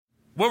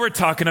What we're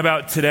talking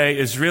about today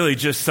is really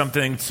just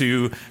something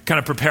to kind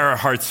of prepare our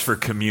hearts for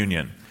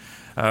communion.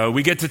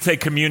 We get to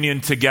take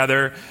communion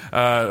together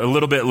a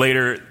little bit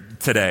later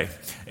today.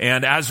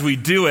 And as we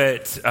do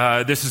it,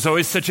 this is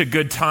always such a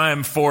good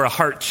time for a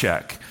heart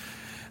check.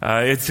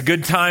 It's a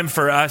good time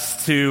for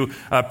us to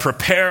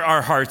prepare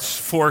our hearts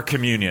for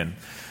communion.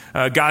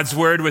 God's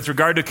word with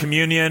regard to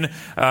communion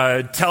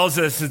tells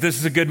us that this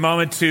is a good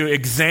moment to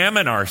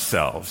examine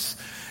ourselves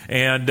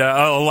and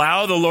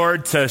allow the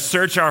Lord to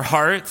search our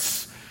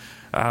hearts,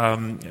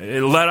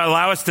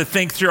 allow us to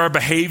think through our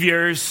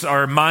behaviors,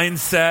 our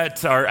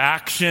mindset, our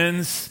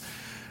actions.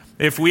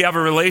 If we have a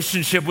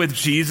relationship with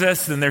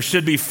Jesus, then there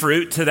should be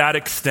fruit to that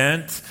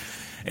extent.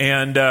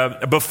 And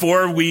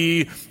before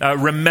we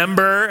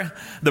remember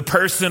the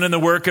person and the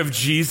work of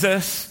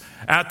Jesus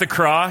at the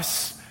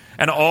cross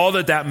and all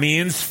that that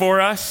means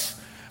for us,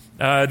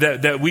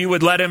 that we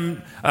would let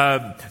him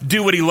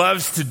do what he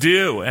loves to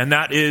do, and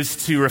that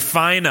is to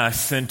refine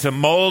us and to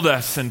mold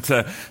us and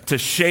to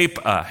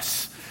shape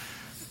us.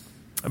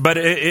 But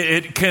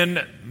it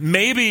can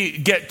maybe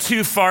get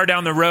too far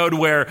down the road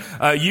where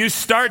you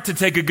start to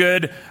take a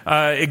good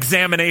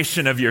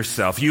examination of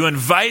yourself. You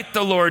invite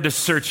the Lord to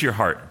search your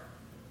heart.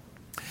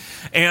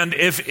 And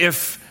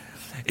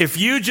if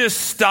you just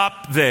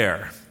stop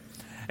there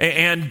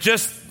and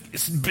just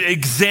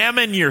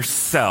examine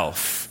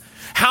yourself,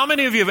 how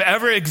many of you have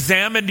ever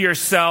examined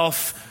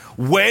yourself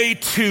way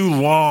too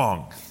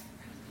long?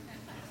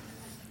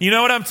 You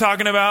know what I'm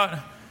talking about?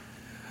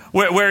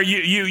 Where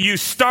you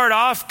start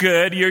off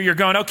good, you're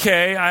going,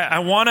 okay, I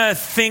want to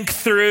think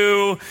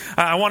through,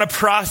 I want to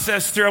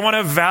process through, I want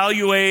to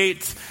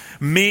evaluate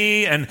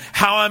me and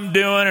how I'm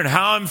doing and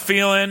how I'm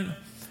feeling.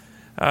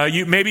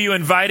 Maybe you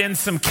invite in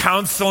some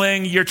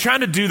counseling. You're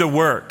trying to do the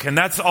work, and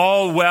that's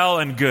all well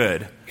and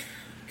good.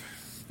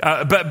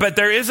 But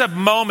there is a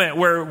moment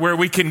where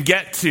we can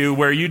get to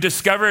where you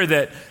discover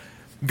that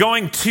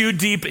going too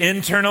deep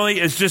internally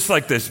is just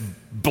like this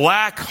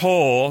black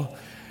hole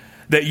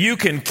that you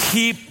can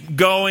keep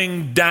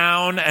going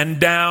down and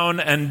down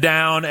and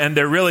down, and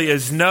there really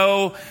is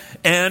no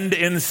end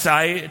in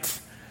sight.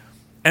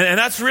 And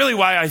that's really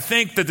why I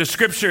think that the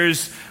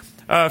scriptures,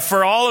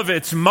 for all of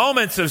its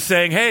moments of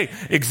saying, hey,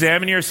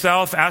 examine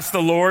yourself, ask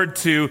the Lord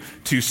to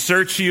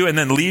search you and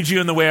then lead you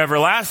in the way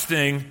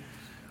everlasting,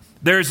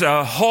 there's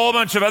a whole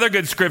bunch of other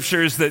good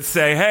scriptures that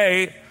say,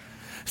 hey,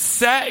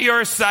 set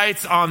your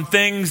sights on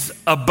things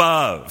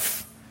above,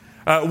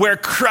 where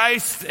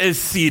Christ is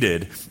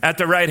seated at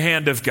the right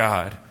hand of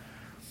God.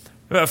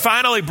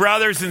 Finally,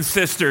 brothers and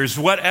sisters,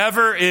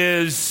 whatever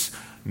is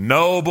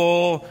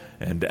noble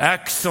and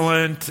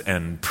excellent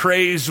and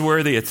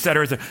praiseworthy,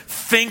 etc.,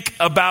 think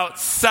about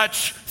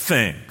such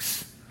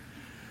things.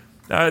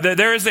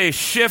 There is a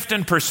shift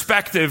in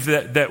perspective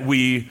that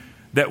we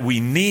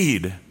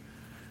need.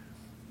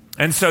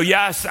 And so,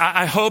 yes,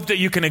 I hope that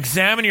you can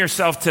examine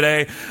yourself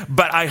today,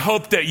 but I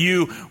hope that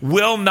you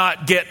will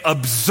not get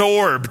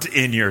absorbed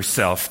in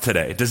yourself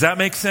today. Does that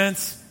make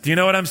sense? Do you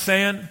know what I'm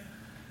saying?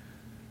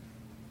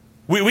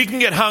 We can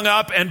get hung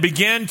up and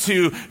begin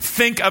to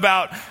think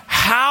about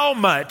how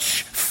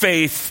much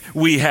faith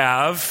we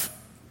have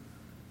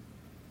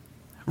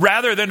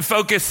rather than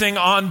focusing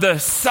on the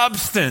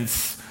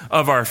substance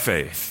of our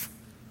faith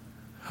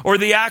or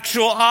the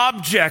actual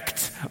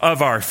object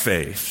of our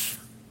faith.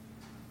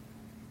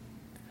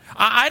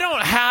 I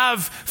don't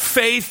have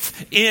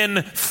faith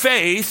in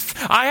faith.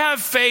 I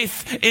have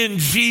faith in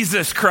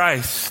Jesus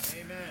Christ.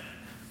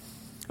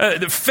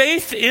 The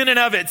faith in and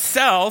of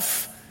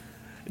itself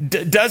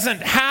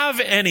doesn't have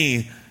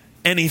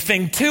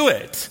anything to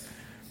it.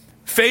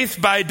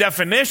 Faith, by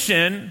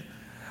definition,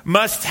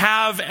 must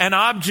have an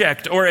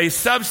object or a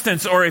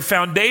substance or a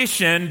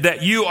foundation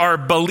that you are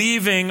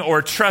believing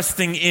or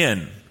trusting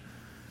in.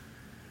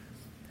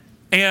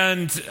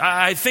 And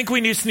I think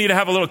we just need to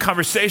have a little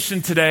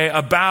conversation today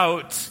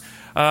about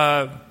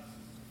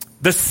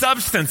the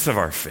substance of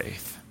our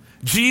faith,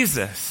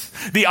 Jesus,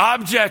 the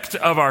object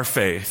of our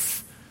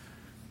faith,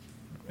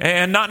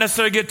 and not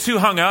necessarily get too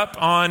hung up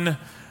on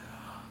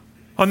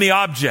the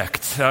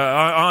object,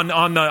 on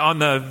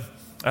the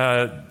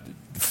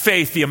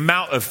faith, the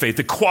amount of faith,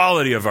 the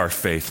quality of our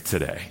faith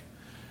today.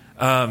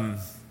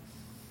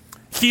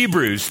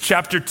 Hebrews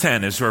chapter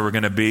 10 is where we're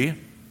going to be.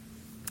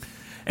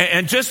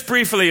 And just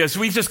briefly, as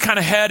we just kind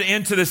of head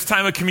into this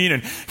time of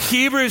communion,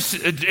 Hebrews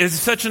is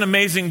such an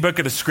amazing book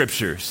of the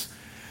scriptures.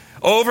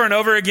 Over and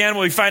over again,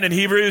 what we find in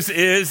Hebrews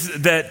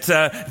is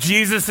that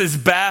Jesus is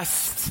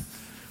best,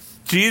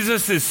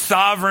 Jesus is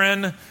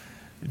sovereign,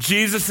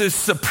 Jesus is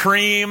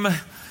supreme,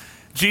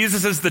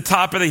 Jesus is the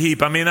top of the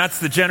heap. I mean, that's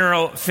the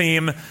general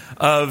theme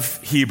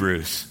of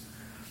Hebrews.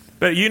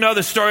 But you know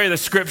the story of the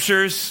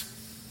scriptures.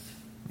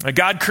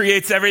 God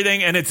creates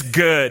everything and it's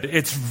good.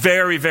 It's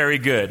very, very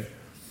good.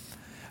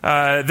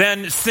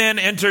 Then sin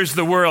enters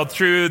the world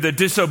through the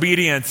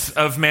disobedience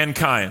of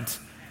mankind.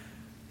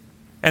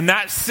 And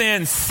that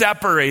sin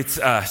separates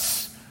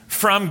us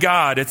from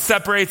God. It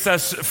separates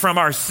us from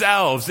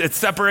ourselves. It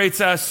separates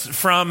us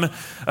from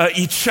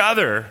each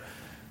other.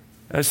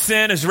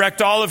 Sin has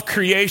wrecked all of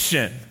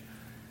creation.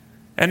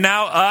 And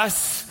now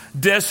us,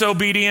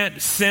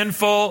 disobedient,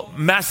 sinful,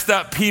 messed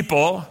up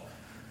people,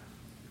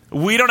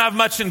 we don't have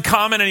much in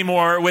common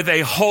anymore with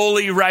a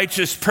holy,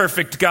 righteous,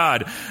 perfect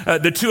God.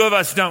 The two of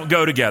us don't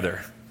go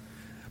together.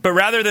 But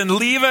rather than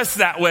leave us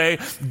that way,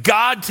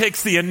 God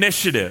takes the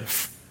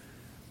initiative.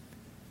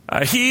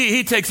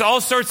 He takes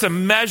all sorts of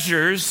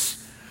measures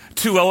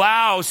to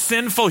allow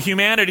sinful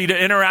humanity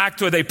to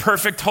interact with a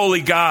perfect,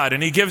 holy God.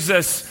 And he gives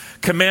us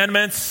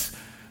commandments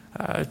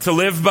to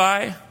live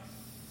by.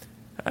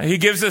 He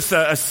gives us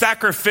a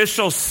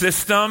sacrificial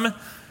system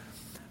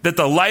that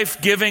the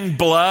life-giving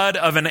blood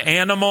of an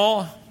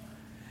animal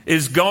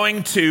is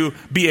going to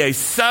be a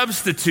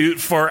substitute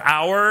for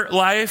our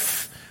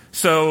life.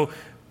 So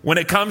when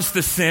it comes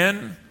to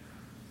sin,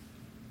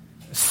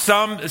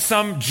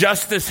 some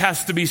justice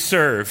has to be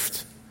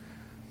served.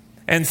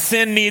 And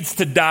sin needs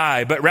to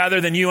die. But rather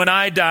than you and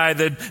I die,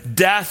 the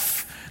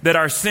death that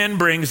our sin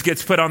brings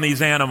gets put on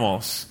these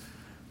animals.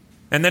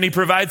 And then he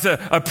provides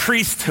a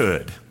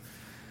priesthood.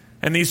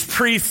 And these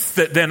priests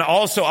that then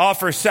also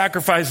offer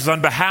sacrifices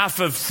on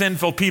behalf of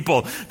sinful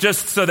people,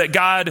 just so that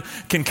God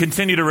can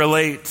continue to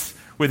relate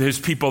with his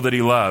people that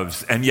he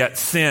loves, and yet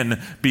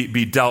sin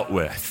be dealt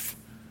with.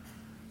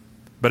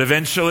 But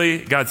eventually,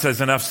 God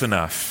says, enough's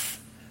enough.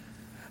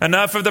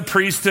 Enough of the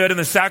priesthood and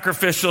the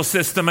sacrificial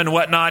system and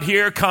whatnot.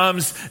 Here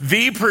comes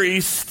the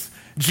priest,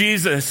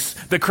 Jesus,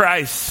 the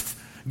Christ,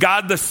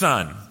 God the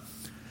Son.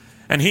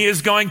 And he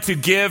is going to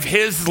give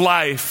his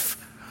life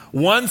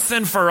once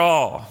and for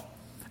all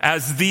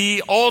as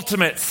the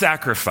ultimate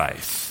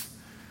sacrifice.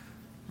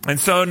 And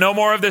so no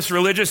more of this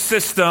religious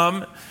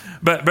system,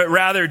 but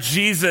rather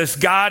Jesus,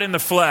 God in the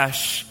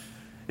flesh,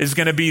 is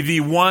going to be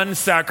the one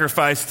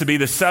sacrifice to be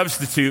the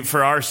substitute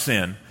for our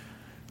sin.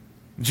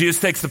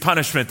 Jesus takes the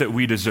punishment that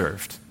we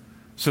deserved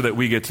so that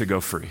we get to go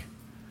free.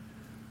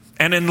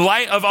 And in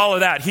light of all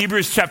of that,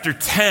 Hebrews chapter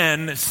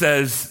 10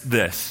 says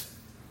this: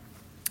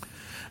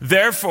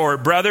 "Therefore,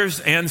 brothers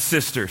and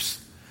sisters,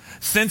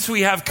 since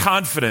we have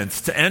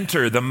confidence to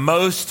enter the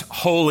most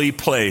holy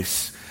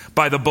place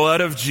by the blood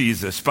of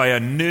Jesus, by a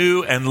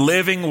new and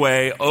living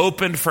way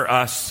opened for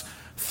us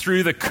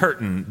through the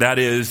curtain, that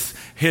is,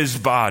 his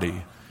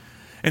body.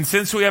 And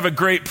since we have a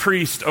great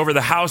priest over the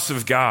house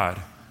of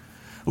God,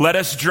 let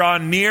us draw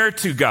near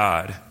to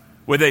God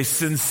with a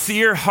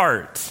sincere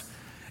heart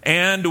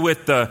and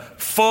with the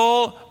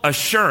full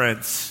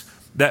assurance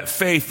that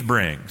faith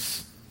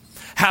brings,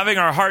 having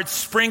our hearts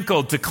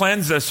sprinkled to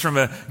cleanse us from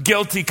a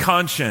guilty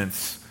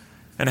conscience,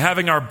 and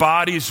having our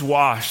bodies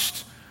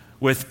washed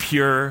with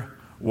pure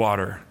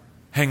water."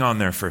 Hang on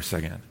there for a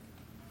second.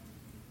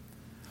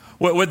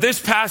 What this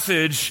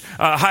passage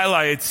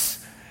highlights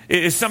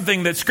is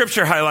something that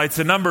Scripture highlights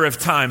a number of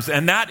times,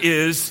 and that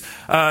is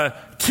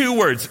two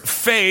words: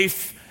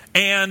 faith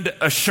and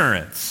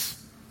assurance.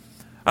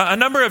 A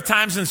number of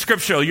times in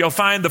Scripture, you'll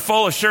find the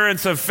full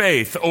assurance of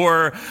faith,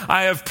 or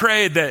I have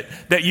prayed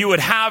that you would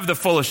have the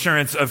full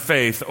assurance of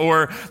faith,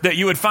 or that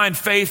you would find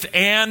faith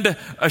and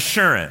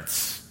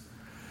assurance.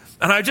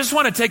 And I just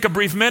want to take a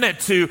brief minute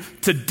to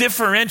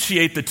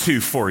differentiate the two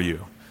for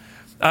you.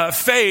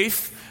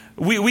 Faith,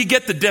 we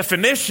get the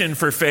definition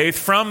for faith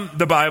from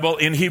the Bible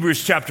in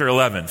Hebrews chapter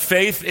 11.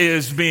 Faith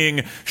is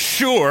being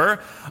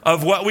sure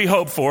of what we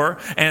hope for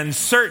and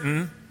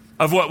certain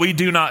of what we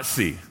do not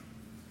see.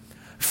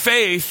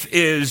 Faith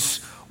is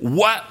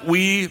what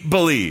we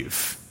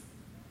believe.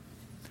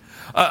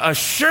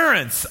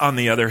 Assurance, on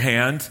the other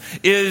hand,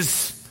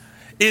 is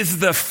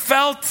the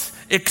felt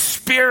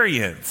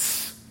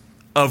experience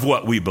of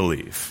what we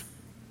believe.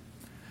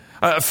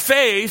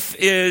 Faith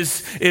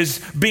is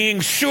being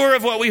sure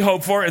of what we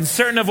hope for and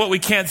certain of what we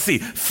can't see.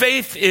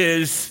 Faith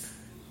is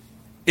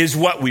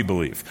what we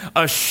believe.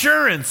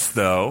 Assurance,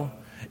 though,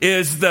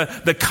 is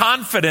the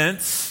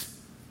confidence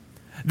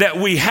that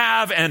we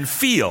have and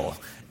feel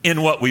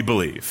in what we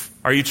believe.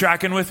 Are you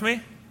tracking with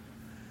me?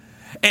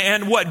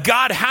 And what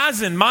God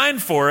has in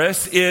mind for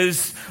us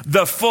is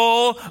the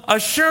full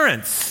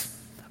assurance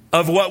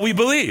of what we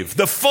believe,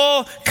 the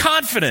full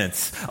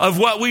confidence of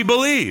what we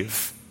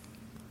believe.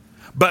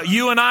 But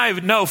you and I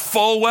know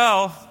full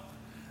well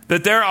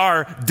that there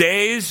are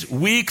days,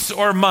 weeks,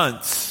 or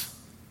months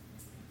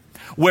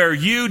where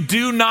you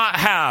do not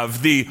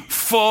have the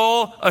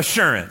full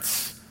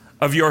assurance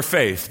of your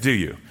faith, do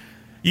you?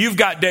 You've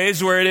got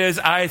days where it is,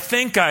 I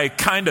think I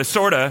kind of,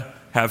 sort of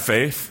have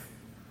faith.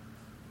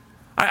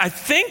 I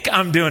think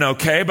I'm doing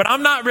okay, but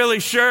I'm not really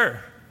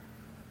sure.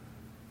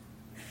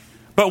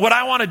 But what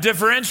I want to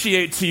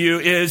differentiate to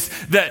you is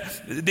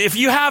that if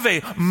you have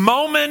a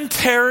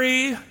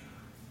momentary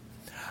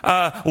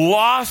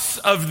loss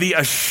of the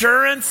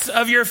assurance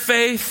of your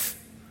faith,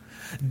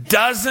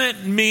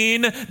 doesn't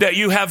mean that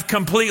you have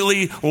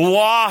completely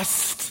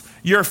lost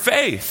your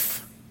faith.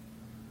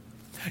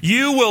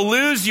 You will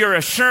lose your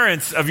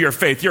assurance of your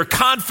faith, your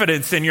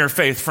confidence in your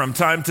faith from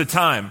time to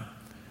time.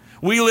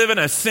 We live in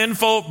a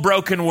sinful,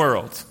 broken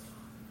world.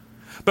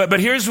 But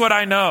here's what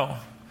I know.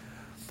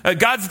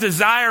 God's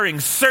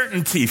desiring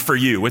certainty for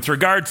you with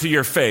regard to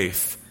your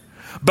faith.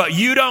 But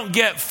you don't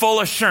get full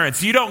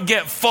assurance. You don't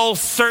get full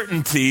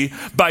certainty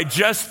by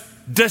just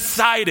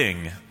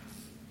deciding,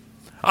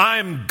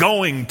 I'm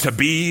going to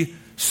be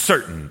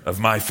certain of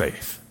my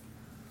faith.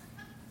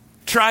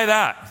 Try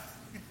that.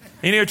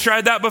 Any of you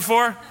tried that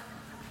before?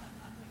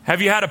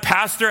 Have you had a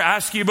pastor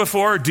ask you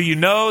before, do you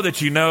know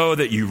that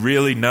you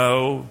really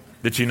know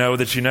that you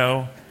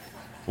know,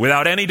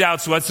 without any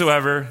doubts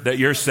whatsoever that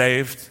you're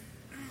saved?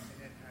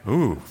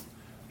 Ooh,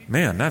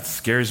 man, that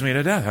scares me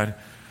to death.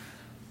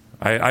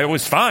 I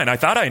was fine. I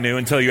thought I knew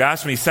until you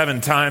asked me 7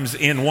 times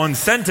in one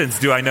sentence,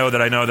 do I know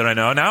that I know that I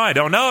know? Now I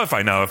don't know if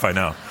I know.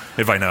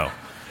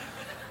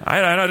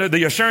 I know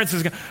the assurance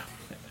is...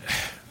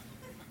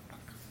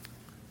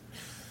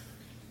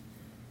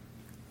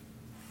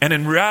 And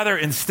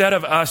instead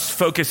of us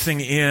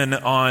focusing in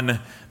on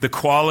the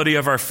quality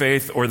of our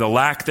faith or the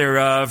lack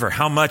thereof or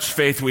how much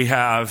faith we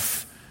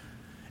have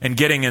and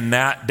getting in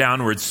that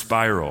downward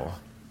spiral,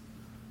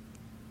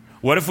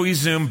 what if we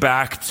zoom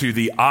back to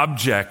the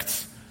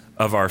object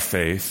of our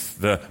faith,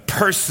 the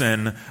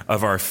person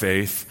of our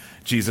faith,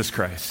 Jesus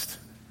Christ?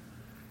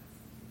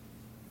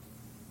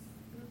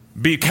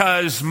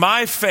 Because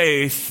my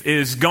faith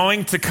is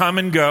going to come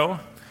and go.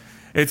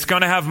 It's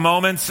going to have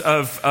moments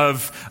of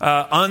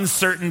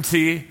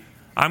uncertainty.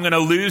 I'm going to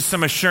lose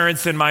some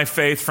assurance in my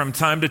faith from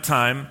time to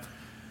time.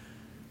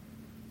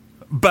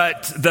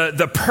 But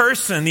the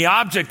person, the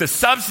object, the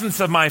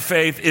substance of my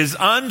faith is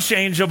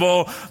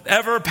unchangeable,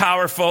 ever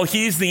powerful.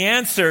 He's the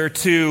answer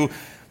to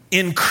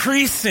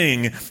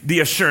increasing the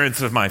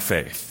assurance of my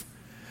faith.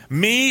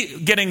 Me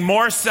getting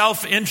more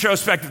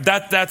self-introspective,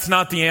 that's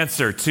not the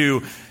answer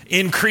to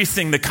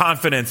increasing the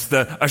confidence,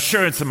 the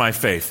assurance of my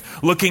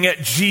faith. Looking at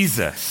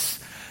Jesus,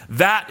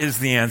 that is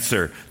the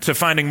answer to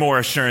finding more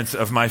assurance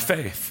of my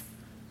faith.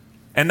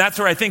 And that's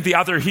where I think the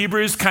author of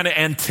Hebrews kind of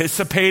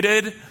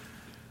anticipated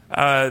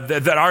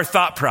that our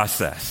thought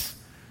process.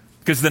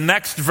 Because the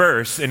next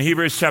verse in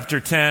Hebrews chapter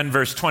 10,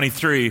 verse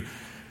 23,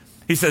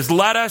 he says,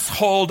 let us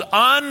hold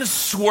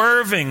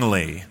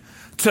unswervingly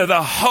to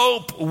the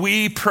hope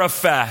we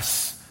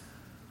profess,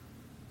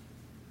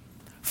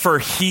 for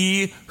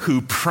he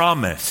who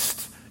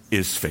promised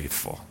is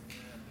faithful.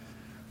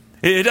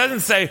 It doesn't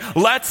say,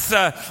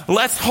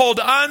 let's hold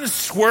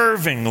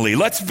unswervingly.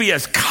 Let's be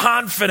as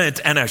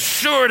confident and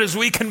assured as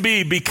we can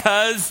be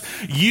because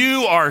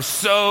you are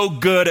so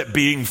good at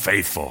being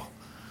faithful.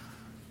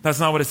 That's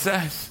not what it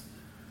says.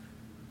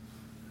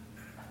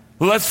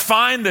 Let's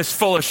find this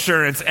full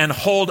assurance and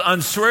hold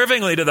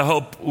unswervingly to the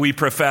hope we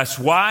profess.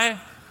 Why?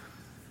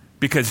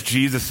 Because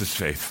Jesus is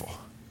faithful.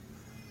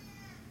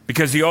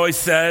 Because he always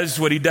says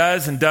what he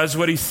does and does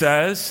what he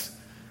says.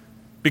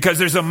 Because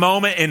there's a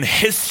moment in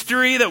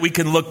history that we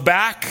can look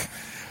back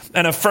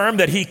and affirm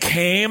that he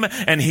came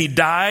and he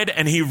died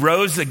and he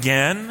rose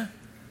again.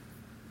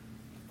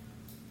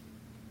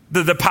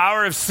 The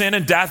power of sin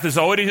and death has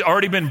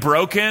already been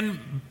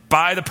broken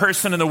by the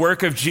person and the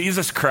work of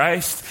Jesus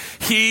Christ.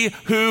 He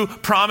who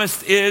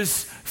promised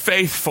is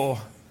faithful.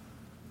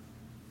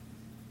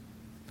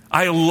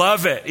 I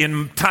love it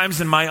in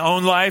times in my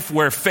own life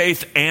where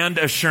faith and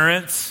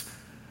assurance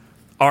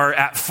are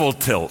at full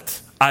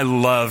tilt. I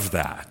love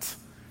that.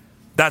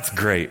 That's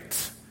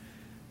great.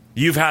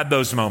 You've had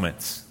those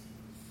moments.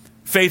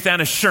 Faith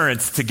and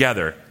assurance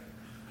together.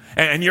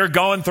 And you're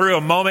going through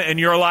a moment in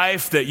your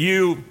life that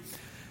you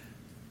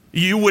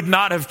would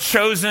not have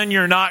chosen,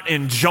 you're not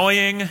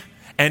enjoying,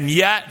 and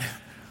yet,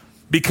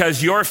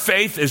 because your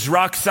faith is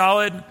rock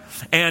solid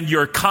and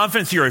your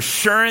confidence, your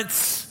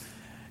assurance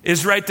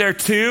is right there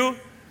too,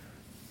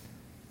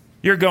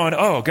 you're going,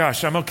 oh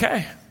gosh, I'm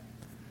okay.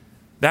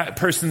 That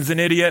person's an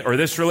idiot, or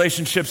this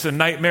relationship's a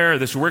nightmare, or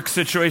this work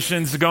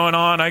situation's going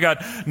on, I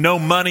got no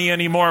money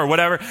anymore, or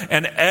whatever.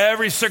 And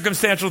every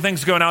circumstantial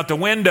thing's going out the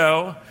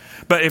window.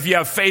 But if you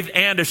have faith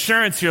and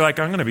assurance, you're like,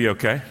 I'm going to be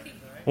okay.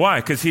 Why?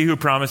 Because he who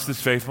promised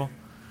is faithful.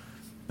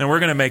 And we're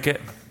going to make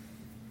it.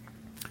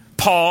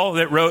 Paul,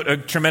 that wrote a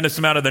tremendous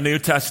amount of the New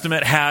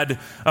Testament, had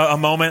a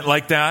moment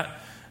like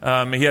that.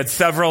 He had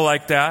several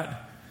like that.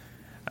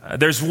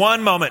 There's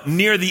one moment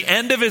near the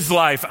end of his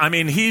life. I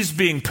mean, he's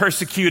being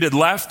persecuted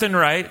left and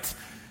right.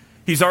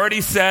 He's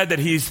already said that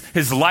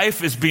his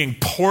life is being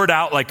poured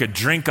out like a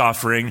drink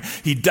offering.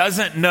 He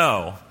doesn't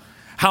know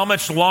how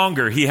much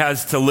longer he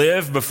has to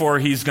live before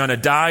he's going to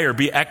die or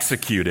be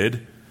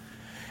executed.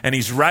 And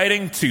he's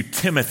writing to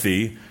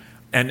Timothy,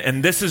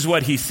 and this is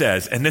what he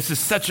says. And this is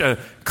such a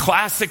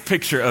classic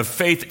picture of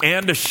faith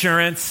and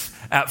assurance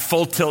at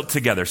full tilt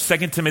together.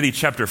 2 Timothy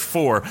chapter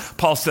 4,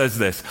 Paul says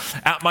this,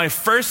 at my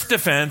first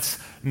defense,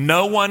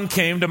 no one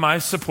came to my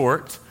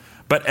support,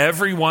 but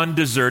everyone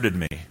deserted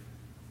me.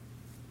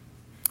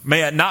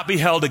 May it not be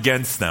held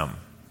against them.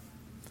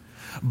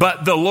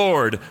 But the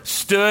Lord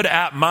stood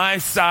at my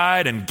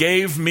side and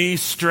gave me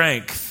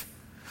strength,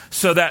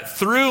 so that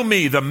through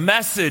me the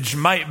message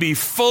might be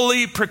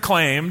fully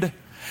proclaimed,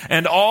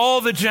 and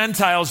all the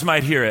Gentiles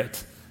might hear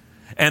it.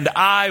 And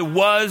I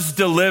was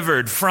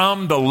delivered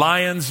from the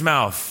lion's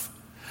mouth.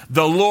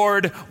 The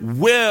Lord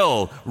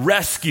will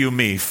rescue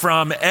me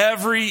from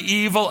every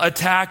evil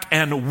attack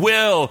and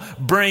will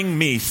bring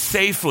me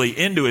safely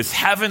into his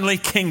heavenly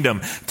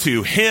kingdom.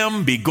 To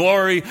him be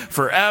glory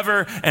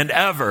forever and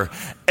ever.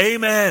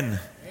 Amen.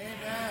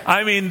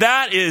 I mean,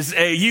 that is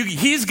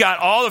he's got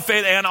all the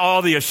faith and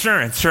all the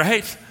assurance,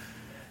 right?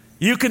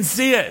 You can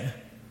see it.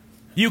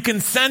 You can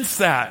sense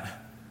that.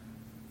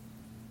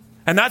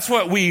 And that's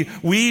what we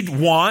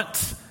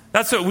want.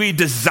 That's what we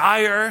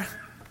desire.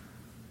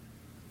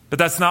 But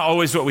that's not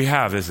always what we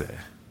have, is it?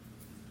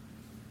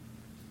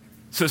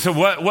 So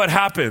what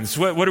happens?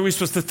 What are we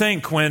supposed to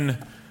think when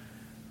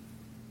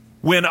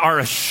our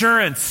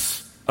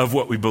assurance of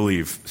what we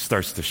believe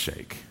starts to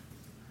shake?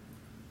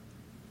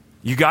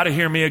 You got to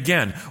hear me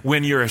again.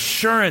 When your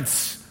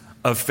assurance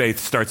of faith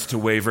starts to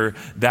waver,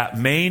 that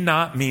may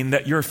not mean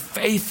that your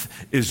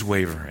faith is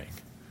wavering.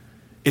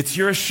 It's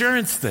your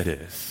assurance that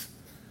is.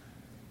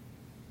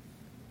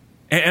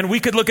 And we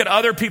could look at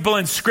other people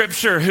in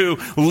Scripture who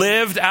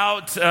lived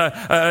out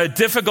a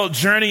difficult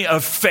journey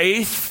of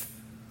faith.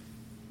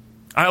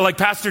 I like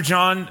Pastor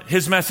John,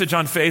 his message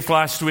on faith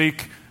last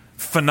week,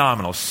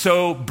 phenomenal,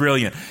 so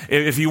brilliant.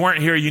 If you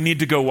weren't here, you need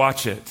to go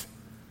watch it.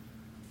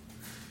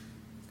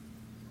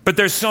 But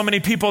there's so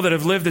many people that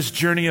have lived this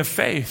journey of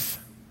faith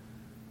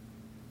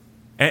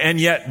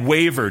and yet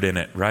wavered in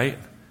it, right?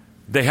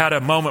 They had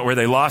a moment where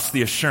they lost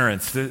the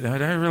assurance. Did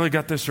I really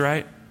got this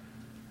right?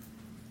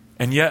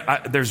 And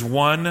yet there's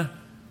one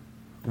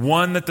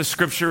that the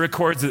Scripture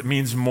records that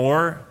means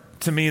more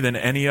to me than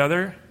any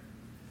other.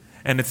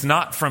 And it's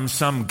not from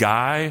some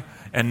guy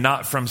and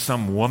not from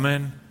some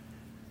woman.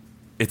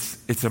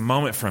 It's a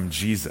moment from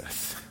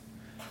Jesus.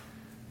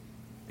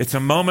 It's a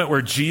moment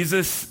where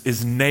Jesus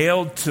is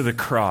nailed to the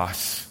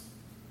cross.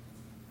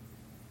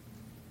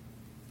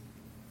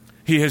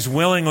 He has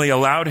willingly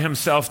allowed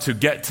himself to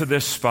get to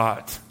this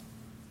spot.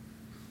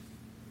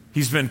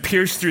 He's been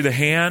pierced through the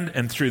hand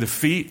and through the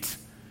feet.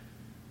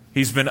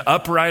 He's been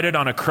uprighted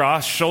on a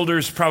cross,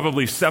 shoulders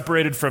probably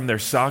separated from their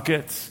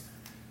sockets.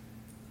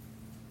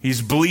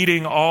 He's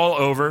bleeding all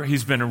over.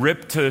 He's been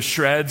ripped to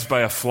shreds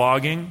by a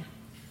flogging.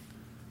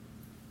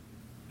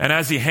 And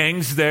as he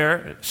hangs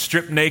there,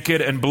 stripped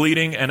naked and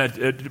bleeding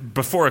and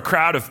before a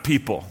crowd of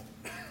people,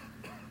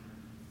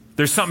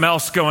 there's something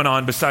else going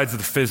on besides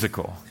the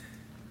physical.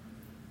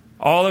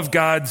 All of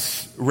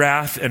God's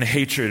wrath and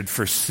hatred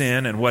for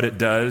sin and what it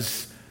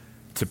does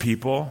to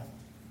people,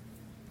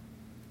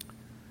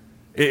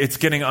 it's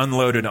getting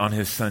unloaded on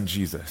his son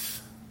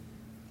Jesus.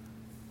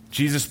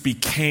 Jesus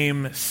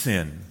became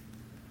sin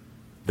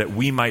that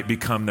we might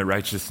become the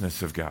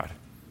righteousness of God.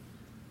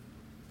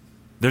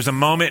 There's a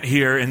moment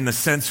here in the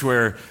sense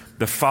where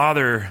the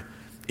Father,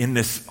 in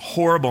this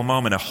horrible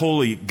moment, a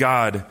holy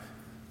God,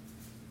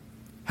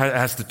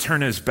 has to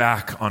turn his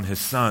back on his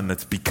Son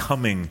that's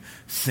becoming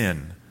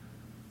sin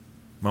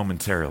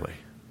momentarily.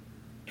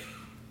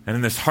 And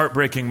in this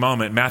heartbreaking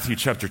moment, Matthew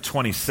chapter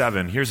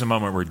 27, here's a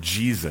moment where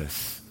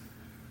Jesus,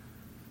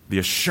 the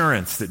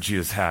assurance that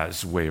Jesus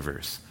has,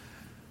 wavers.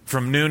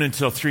 From noon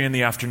until 3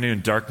 p.m,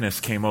 darkness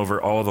came over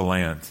all the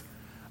land.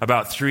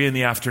 About 3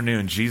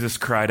 p.m, Jesus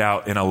cried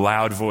out in a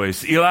loud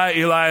voice, Eli,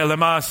 Eli,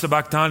 lema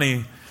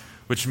sabachthani,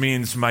 which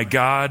means, my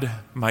God,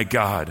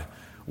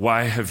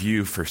 why have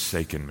you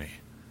forsaken me?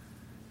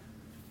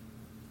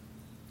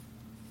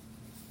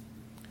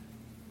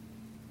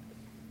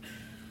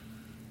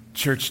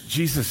 Church,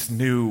 Jesus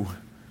knew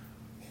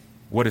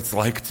what it's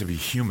like to be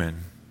human.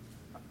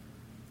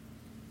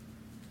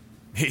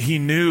 He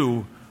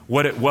knew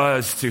what it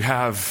was to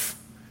have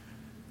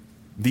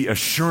the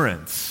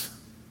assurance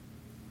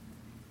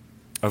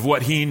of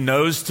what he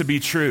knows to be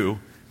true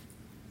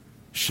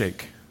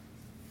shake.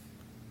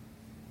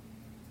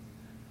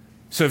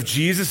 So if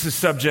Jesus is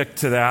subject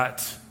to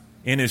that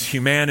in his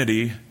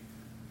humanity,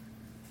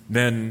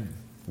 then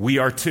we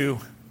are too.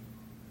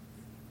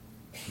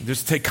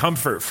 Just take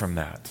comfort from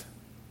that.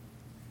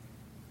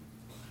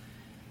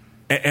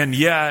 And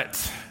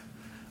yet,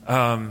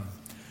 that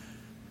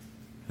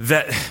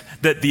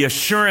the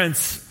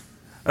assurance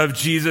of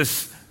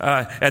Jesus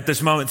at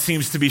this moment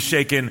seems to be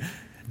shaken.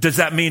 Does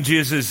that mean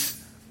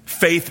Jesus'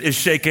 faith is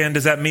shaken?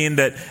 Does that mean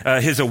that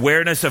his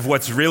awareness of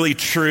what's really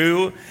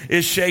true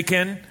is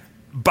shaken?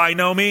 By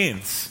no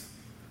means.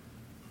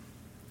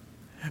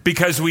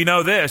 Because we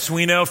know this.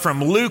 We know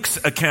from Luke's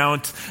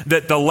account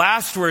that the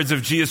last words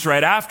of Jesus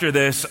right after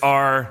this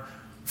are,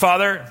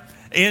 Father,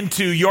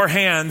 into your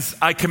hands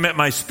I commit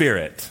my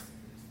spirit.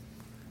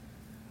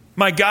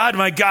 My God,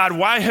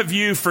 why have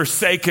you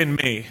forsaken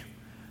me?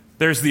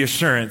 There's the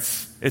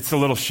assurance. It's a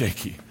little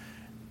shaky.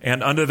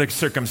 And under the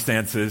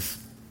circumstances,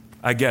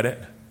 I get it.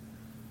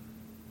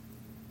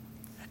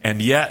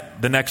 And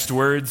yet, the next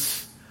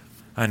words,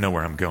 I know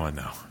where I'm going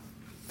though.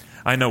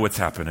 I know what's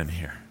happening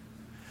here.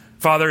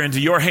 Father, into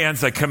your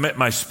hands I commit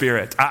my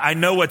spirit. I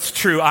know what's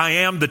true. I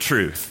am the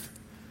truth.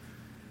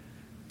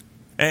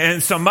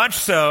 And so much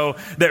so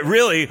that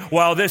really,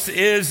 while this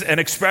is an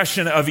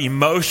expression of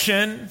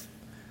emotion,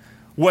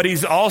 what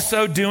he's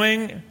also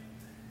doing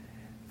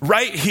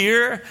right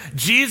here,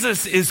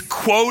 Jesus is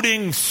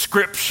quoting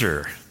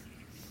Scripture.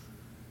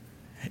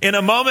 in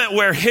a moment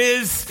where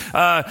his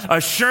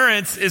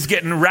assurance is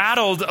getting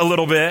rattled a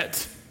little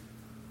bit,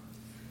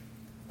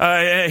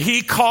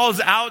 he calls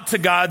out to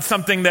God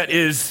something that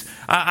is,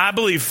 I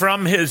believe,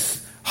 from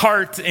his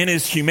heart in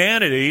his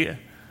humanity.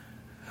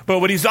 But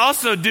what he's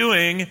also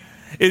doing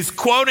is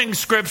quoting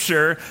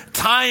scripture,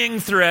 tying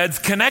threads,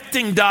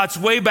 connecting dots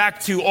way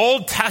back to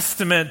Old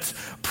Testament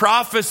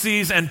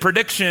prophecies and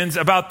predictions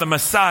about the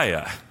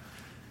Messiah.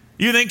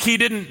 You think he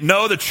didn't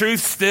know the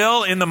truth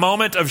still in the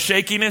moment of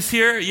shakiness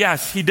here?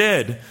 Yes, he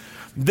did.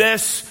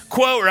 This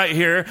quote right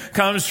here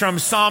comes from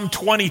Psalm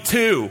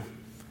 22.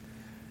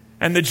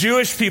 And the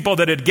Jewish people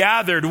that had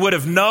gathered would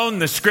have known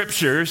the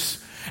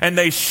scriptures, and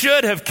they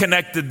should have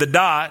connected the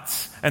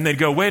dots, and they'd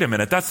go, wait a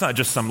minute, that's not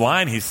just some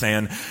line he's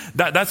saying.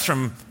 That's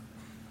from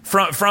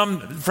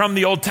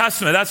the Old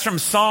Testament. That's from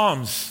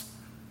Psalms.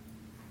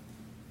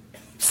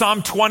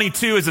 Psalm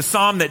 22 is a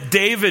psalm that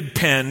David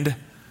penned,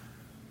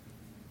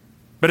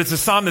 but it's a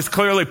psalm that's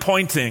clearly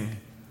pointing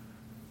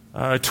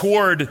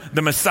toward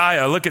the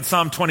Messiah. Look at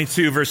Psalm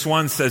 22, verse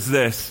 1 says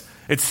this.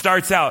 It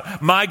starts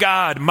out, my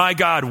God,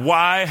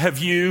 why have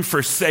you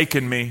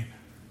forsaken me?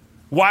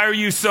 Why are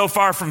you so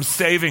far from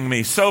saving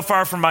me, so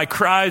far from my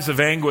cries of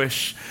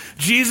anguish?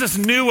 Jesus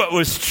knew what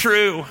was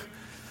true.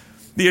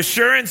 The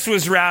assurance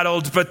was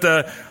rattled, but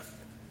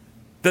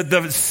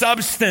the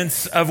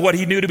substance of what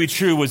he knew to be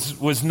true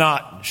was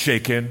not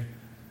shaken.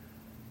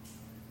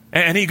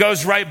 And he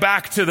goes right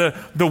back to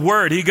the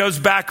Word. He goes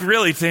back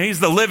really to, he's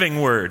the living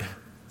Word.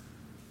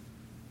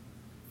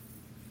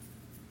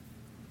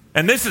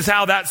 And this is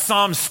how that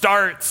psalm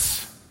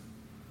starts.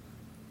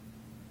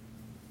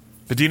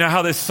 But do you know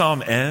how this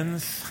psalm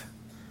ends?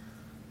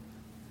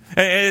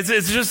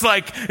 It's just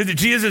like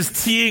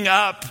Jesus teeing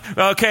up,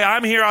 okay,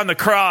 I'm here on the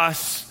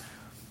cross,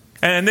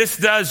 and this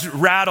does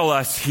rattle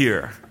us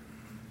here.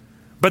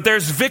 But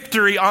there's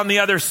victory on the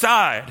other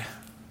side.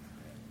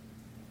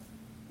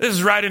 This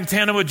is right in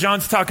tandem with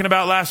John's talking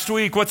about last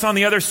week. What's on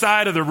the other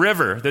side of the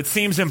river that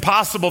seems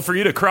impossible for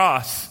you to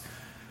cross?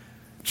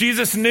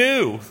 Jesus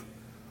knew.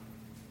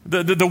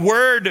 The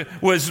Word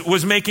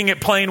was making it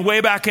plain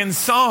way back in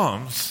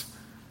Psalms.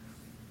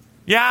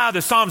 Yeah,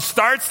 the psalm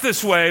starts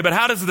this way, but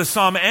how does the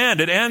psalm end?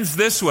 It ends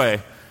this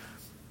way.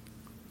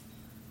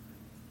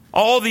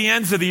 All the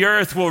ends of the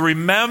earth will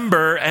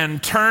remember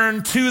and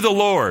turn to the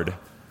Lord,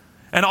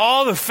 and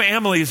all the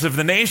families of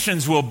the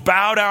nations will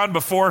bow down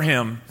before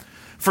him.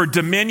 For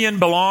dominion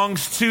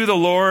belongs to the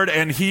Lord,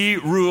 and he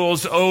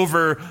rules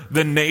over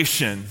the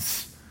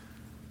nations.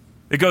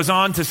 It goes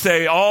on to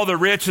say, all the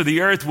rich of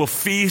the earth will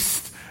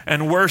feast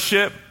and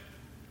worship.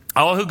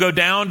 All who go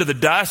down to the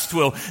dust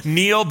will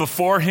kneel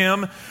before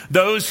him.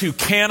 Those who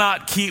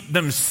cannot keep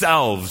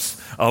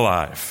themselves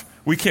alive.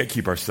 We can't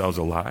keep ourselves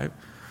alive.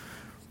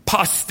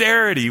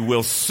 Posterity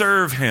will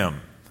serve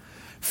him.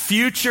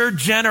 Future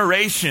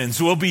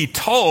generations will be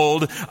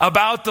told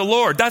about the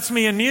Lord. That's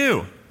me and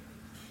you.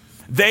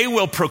 They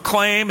will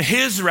proclaim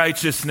his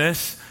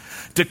righteousness,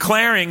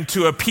 declaring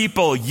to a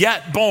people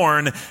yet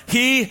born,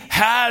 he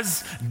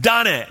has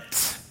done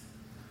it.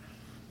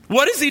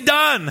 What has he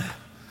done?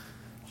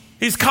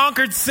 He's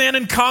conquered sin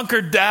and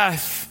conquered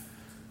death.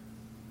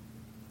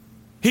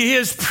 He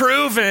has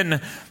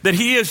proven that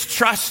he is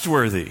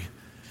trustworthy,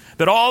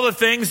 that all the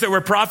things that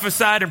were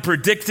prophesied and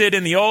predicted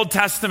in the Old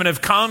Testament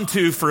have come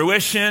to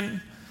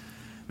fruition,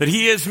 that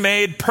he has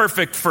made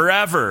perfect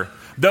forever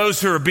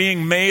those who are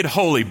being made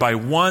holy by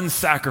one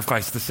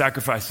sacrifice, the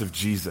sacrifice of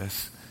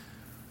Jesus.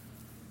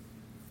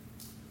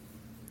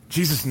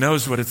 Jesus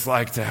knows what it's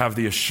like to have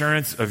the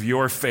assurance of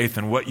your faith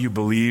and what you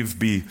believe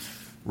be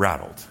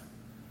rattled.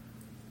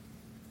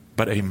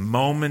 But a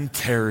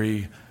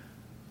momentary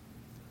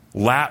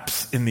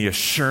lapse in the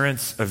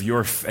assurance of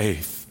your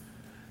faith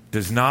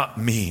does not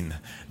mean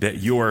that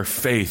your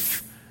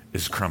faith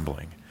is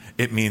crumbling.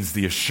 It means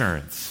the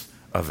assurance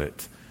of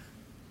it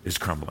is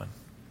crumbling.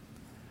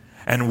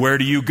 And where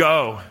do you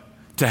go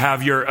to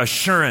have your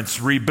assurance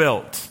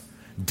rebuilt?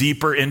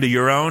 Deeper into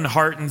your own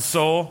heart and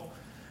soul?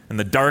 In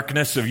the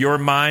darkness of your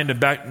mind and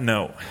back?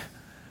 No.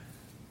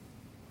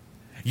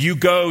 You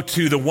go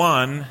to the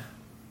one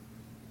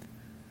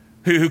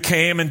who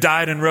came and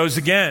died and rose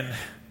again.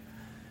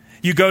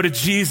 You go to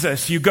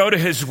Jesus. You go to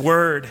his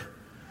word.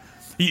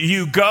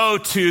 You go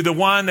to the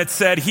one that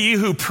said, he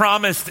who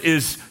promised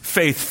is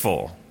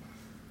faithful.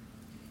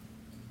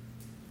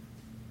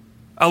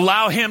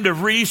 Allow him to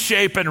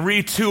reshape and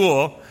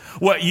retool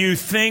what you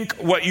think,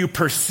 what you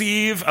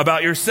perceive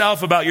about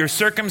yourself, about your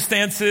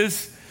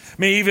circumstances,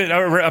 maybe even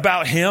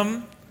about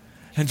him,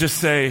 and just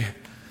say,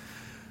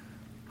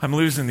 I'm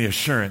losing the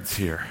assurance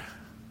here.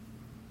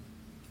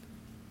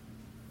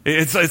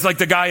 It's like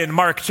the guy in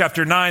Mark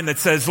chapter 9 that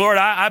says, Lord,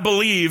 I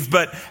believe,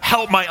 but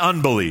help my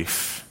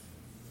unbelief.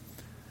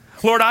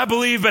 Lord, I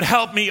believe, but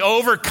help me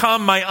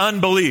overcome my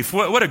unbelief.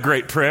 What a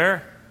great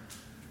prayer.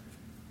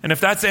 And if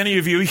that's any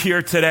of you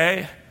here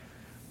today,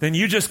 then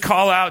you just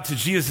call out to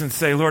Jesus and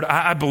say, Lord,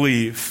 I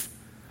believe.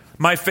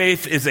 My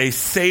faith is a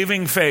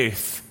saving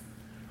faith.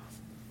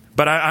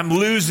 But I'm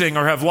losing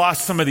or have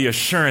lost some of the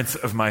assurance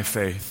of my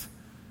faith.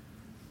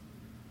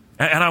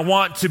 And I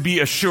want to be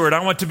assured.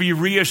 I want to be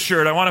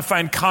reassured. I want to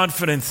find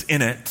confidence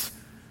in it.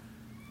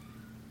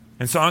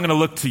 And so I'm going to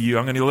look to you.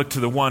 I'm going to look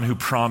to the one who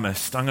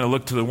promised. I'm going to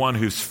look to the one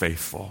who's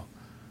faithful.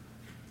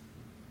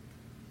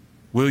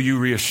 Will you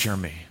reassure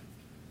me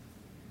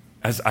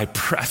as I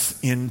press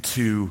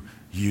into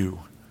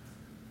you?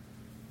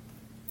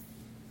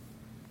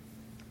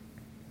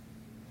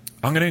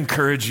 I'm going to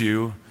encourage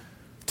you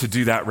to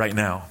do that right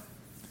now.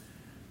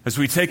 As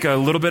we take a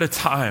little bit of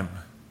time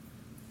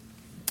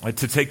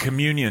to take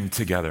communion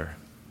together.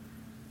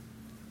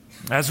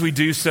 As we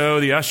do so,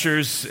 the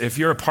ushers, if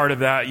you're a part of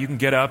that, you can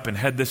get up and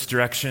head this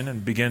direction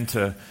and begin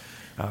to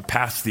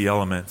pass the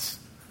elements.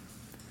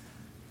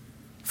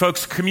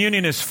 Folks,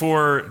 communion is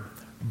for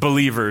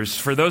believers,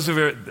 for those of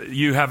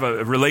you who have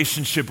a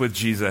relationship with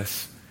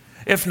Jesus.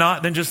 If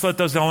not, then just let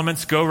those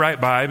elements go right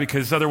by,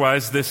 because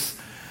otherwise this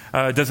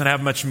doesn't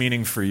have much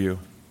meaning for you.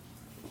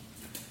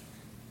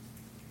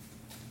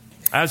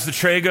 As the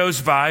tray goes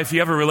by, if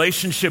you have a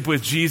relationship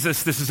with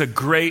Jesus, this is a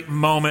great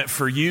moment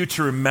for you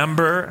to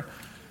remember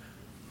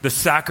the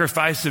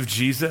sacrifice of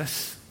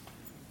Jesus.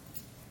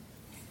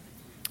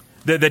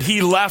 That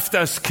he left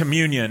us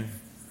communion.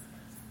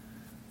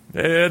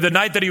 The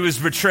night that he was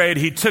betrayed,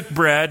 he took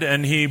bread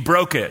and he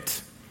broke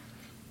it.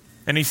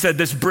 And he said,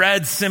 "This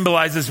bread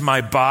symbolizes my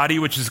body,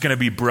 which is going to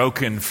be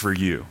broken for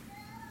you.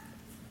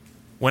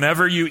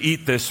 Whenever you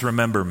eat this,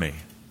 remember me."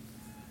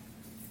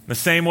 The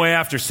same way,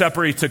 after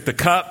supper, he took the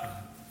cup.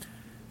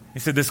 He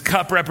said, "This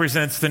cup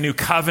represents the new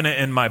covenant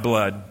in my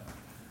blood.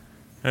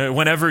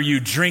 Whenever you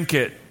drink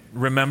it,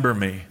 remember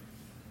me."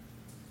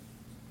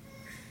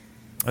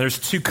 There's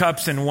 2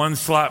 cups in one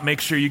slot. Make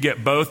sure you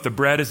get both. The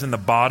bread is in the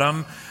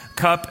bottom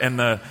cup and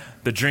the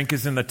drink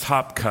is in the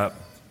top cup.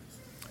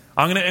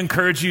 I'm going to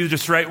encourage you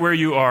just right where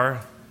you are,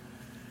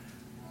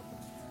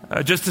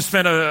 just to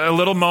spend a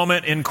little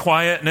moment in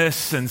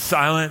quietness and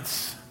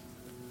silence.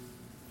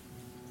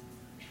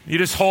 You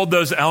just hold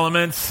those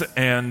elements,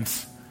 and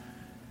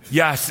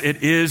yes,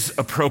 it is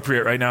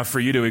appropriate right now for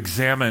you to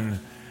examine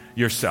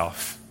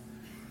yourself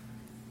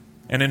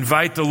and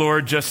invite the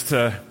Lord just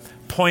to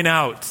point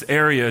out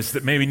areas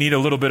that maybe need a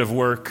little bit of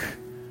work.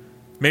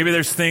 Maybe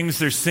there's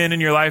sin in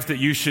your life that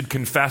you should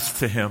confess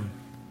to him.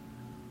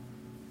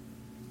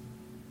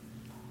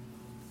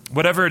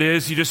 Whatever it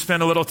is, you just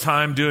spend a little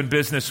time doing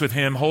business with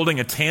him, holding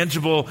a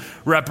tangible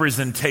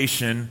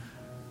representation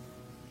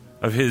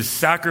of his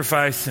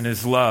sacrifice and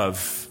his love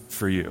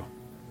for you.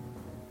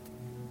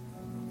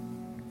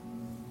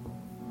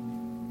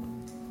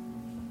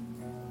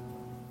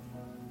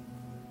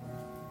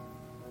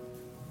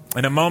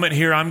 In a moment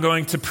here, I'm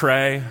going to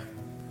pray,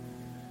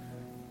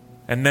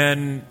 and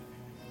then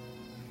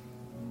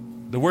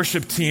the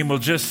worship team will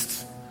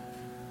just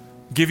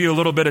give you a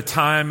little bit of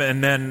time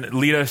and then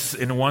lead us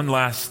in one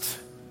last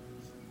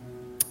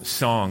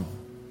song.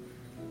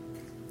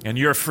 And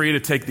you're free to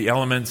take the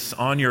elements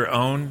on your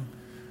own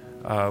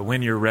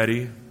when you're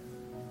ready.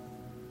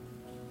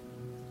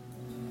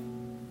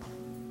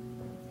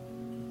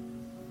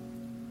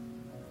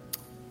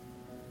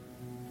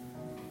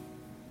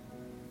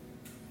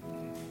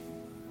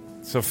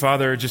 So,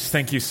 Father, just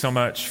thank you so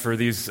much for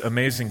these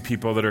amazing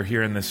people that are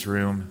here in this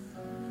room.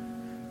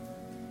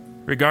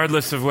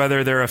 Regardless of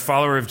whether they're a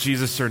follower of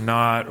Jesus or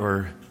not,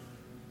 or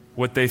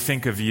what they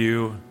think of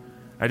you,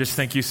 I just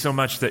thank you so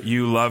much that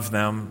you love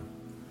them,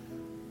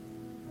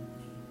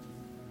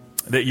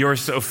 that you're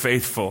so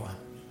faithful,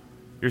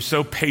 you're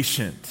so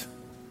patient,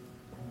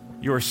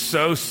 you're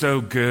so,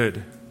 so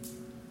good.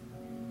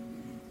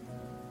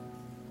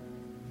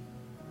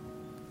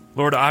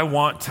 Lord, I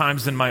want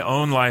times in my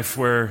own life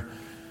where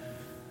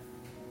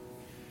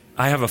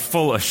I have a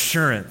full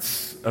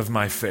assurance of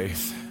my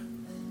faith.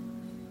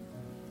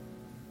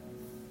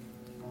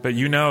 But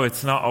you know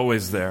it's not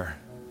always there.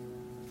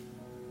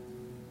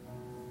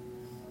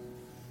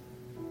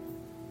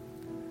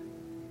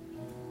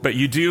 But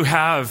you do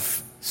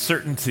have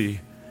certainty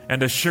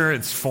and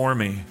assurance for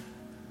me.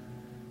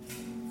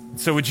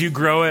 So would you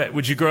grow it?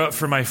 Would you grow it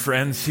for my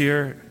friends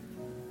here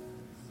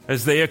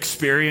as they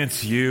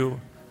experience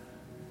you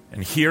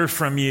and hear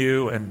from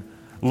you and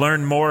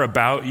learn more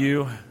about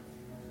you?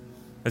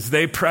 As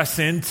they press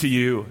into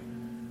you,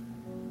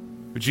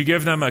 would you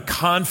give them a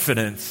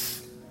confidence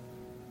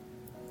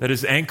that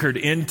is anchored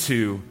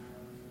into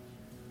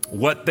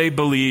what they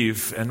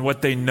believe and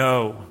what they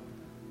know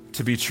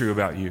to be true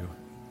about you?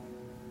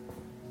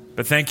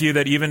 But thank you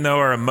that even though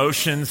our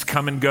emotions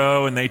come and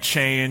go and they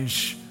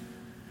change,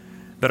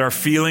 that our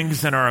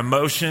feelings and our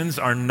emotions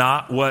are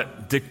not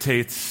what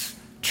dictates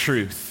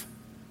truth.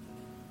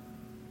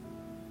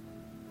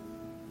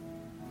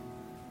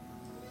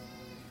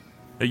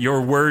 That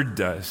your word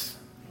does.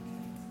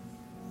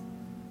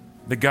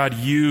 That God,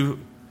 you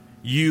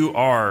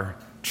are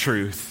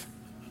truth.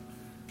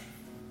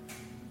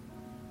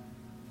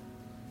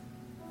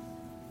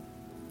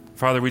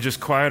 Father, we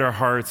just quiet our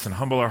hearts and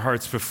humble our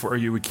hearts before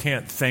you. We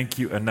can't thank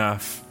you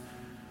enough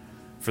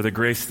for the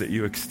grace that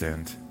you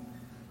extend.